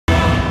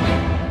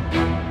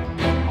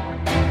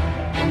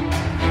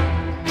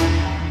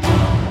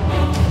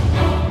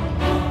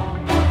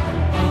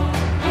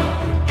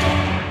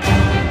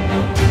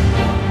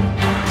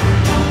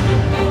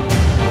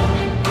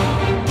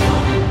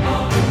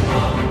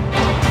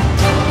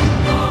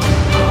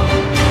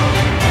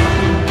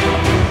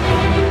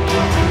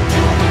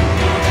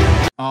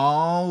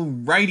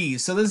Alrighty,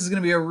 so this is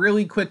going to be a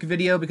really quick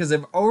video because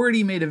I've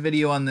already made a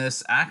video on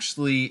this.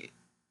 Actually,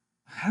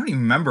 I don't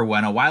even remember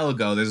when, a while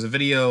ago. There's a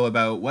video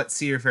about what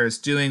Cedar Fair is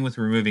doing with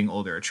removing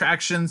older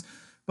attractions.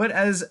 But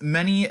as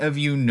many of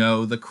you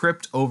know, the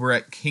crypt over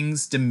at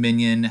King's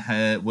Dominion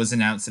was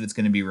announced that it's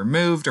going to be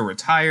removed or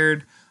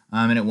retired,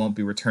 and it won't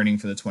be returning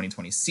for the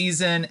 2020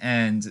 season.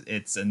 And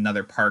it's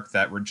another park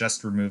that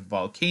just removed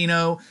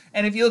Volcano.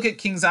 And if you look at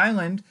Kings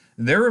Island,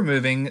 they're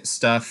removing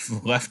stuff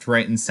left,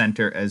 right, and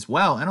center as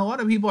well. And a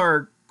lot of people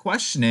are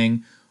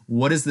questioning,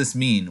 what does this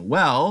mean?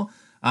 Well,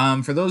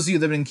 for those of you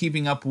that have been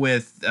keeping up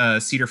with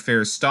Cedar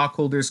Fair's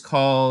stockholders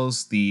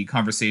calls, the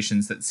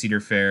conversations that Cedar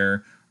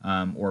Fair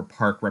or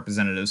park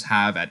representatives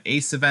have at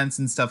ACE events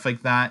and stuff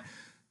like that,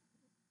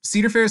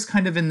 Cedar Fair is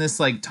kind of in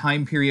this like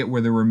time period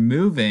where they're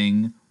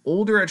removing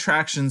older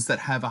attractions that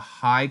have a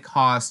high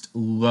cost,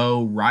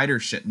 low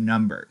ridership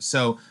number.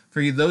 So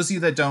for those of you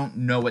that don't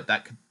know what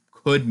that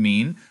could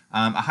mean,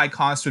 a high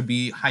cost would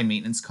be high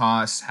maintenance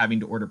costs,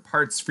 having to order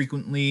parts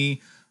frequently,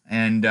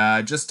 and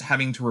just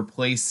having to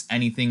replace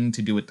anything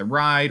to do with the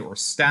ride or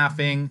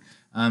staffing.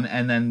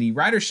 And then the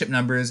ridership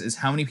numbers is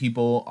how many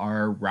people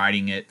are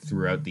riding it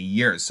throughout the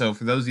year. So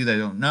for those of you that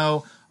don't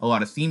know, a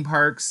lot of theme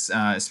parks,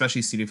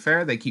 especially Cedar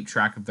Fair, they keep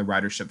track of the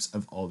riderships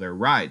of all their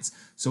rides.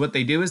 So what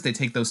they do is they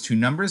take those two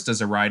numbers.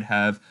 Does a ride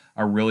have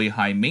a really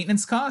high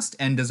maintenance cost?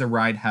 And does a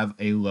ride have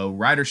a low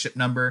ridership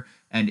number?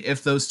 And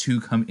if those two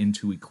come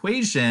into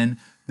equation,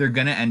 they're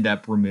going to end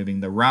up removing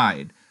the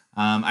ride.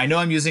 I know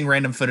I'm using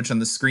random footage on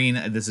the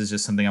screen. This is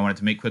just something I wanted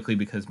to make quickly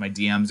because my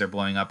DMs are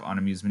blowing up on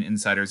Amusement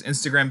Insider's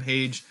Instagram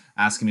page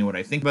asking me what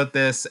I think about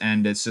this.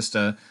 And it's just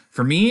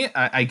for me,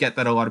 I get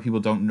that a lot of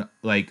people don't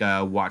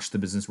watch the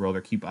business world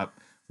or keep up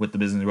with the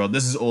business world.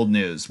 This is old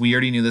news. We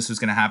already knew this was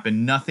going to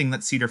happen. Nothing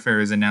that Cedar Fair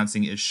is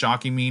announcing is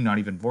shocking me, not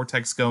even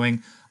Vortex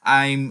going.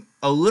 I'm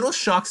a little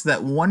shocked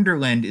that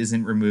Wonderland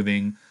isn't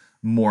removing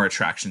more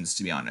attractions,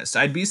 to be honest.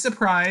 I'd be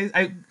surprised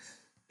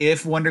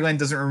if Wonderland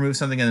doesn't remove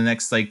something in the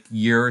next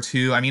year or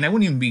two. I mean, I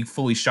wouldn't even be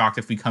fully shocked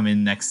if we come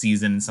in next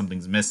season and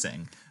something's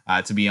missing,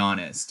 to be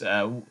honest.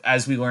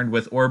 As we learned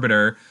with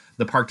Orbiter,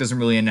 the park doesn't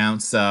really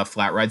announce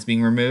flat rides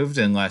being removed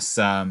unless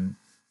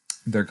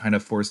they're kind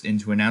of forced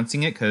into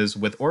announcing it, because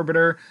with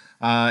Orbiter,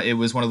 it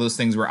was one of those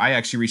things where I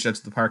actually reached out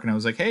to the park and I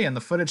was like, hey, in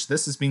the footage,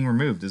 this is being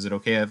removed. Is it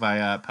okay if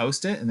I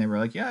post it? And they were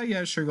like,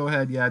 yeah, sure, go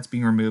ahead. Yeah, it's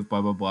being removed,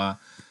 blah, blah, blah.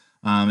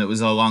 It was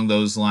along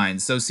those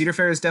lines. So Cedar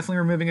Fair is definitely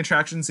removing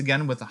attractions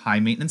again with a high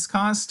maintenance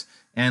cost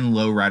and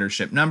low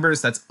ridership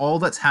numbers. That's all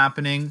that's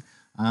happening.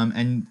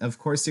 And of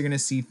course, you're going to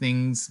see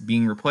things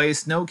being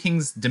replaced. No,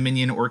 King's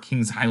Dominion or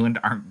King's Island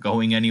aren't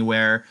going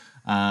anywhere.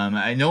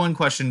 No one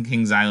questioned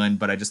King's Island,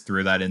 but I just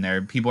threw that in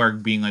there. People are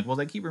being like, well,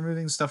 they keep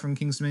removing stuff from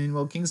King's Dominion.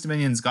 Well, King's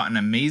Dominion's gotten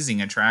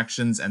amazing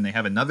attractions, and they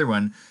have another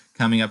one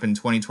coming up in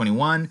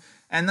 2021.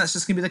 And that's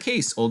just going to be the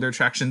case. Older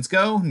attractions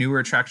go, newer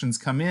attractions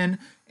come in,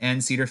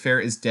 and Cedar Fair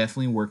is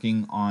definitely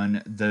working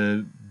on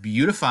the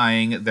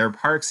beautifying their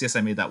parks. Yes,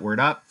 I made that word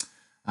up.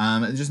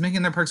 Just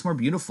making their parks more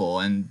beautiful,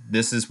 and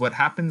this is what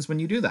happens when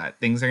you do that.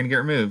 Things are going to get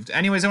removed.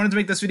 Anyways, I wanted to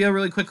make this video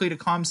really quickly to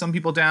calm some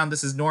people down.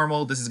 This is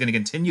normal. This is going to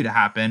continue to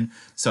happen.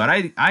 So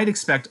I'd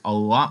expect a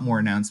lot more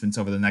announcements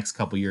over the next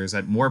couple years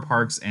at more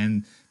parks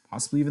and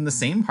possibly even the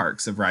same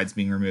parks of rides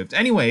being removed.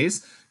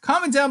 Anyways,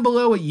 comment down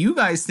below what you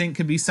guys think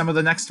could be some of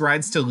the next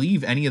rides to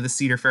leave any of the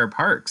Cedar Fair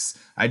parks.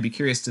 I'd be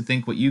curious to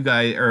think what you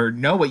guys, or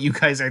know what you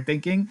guys are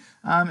thinking.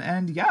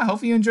 And yeah,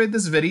 hopefully you enjoyed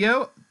this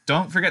video.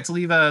 Don't forget to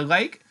leave a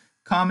like,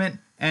 comment,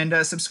 and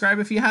subscribe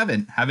if you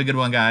haven't. Have a good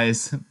one,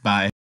 guys.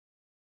 Bye.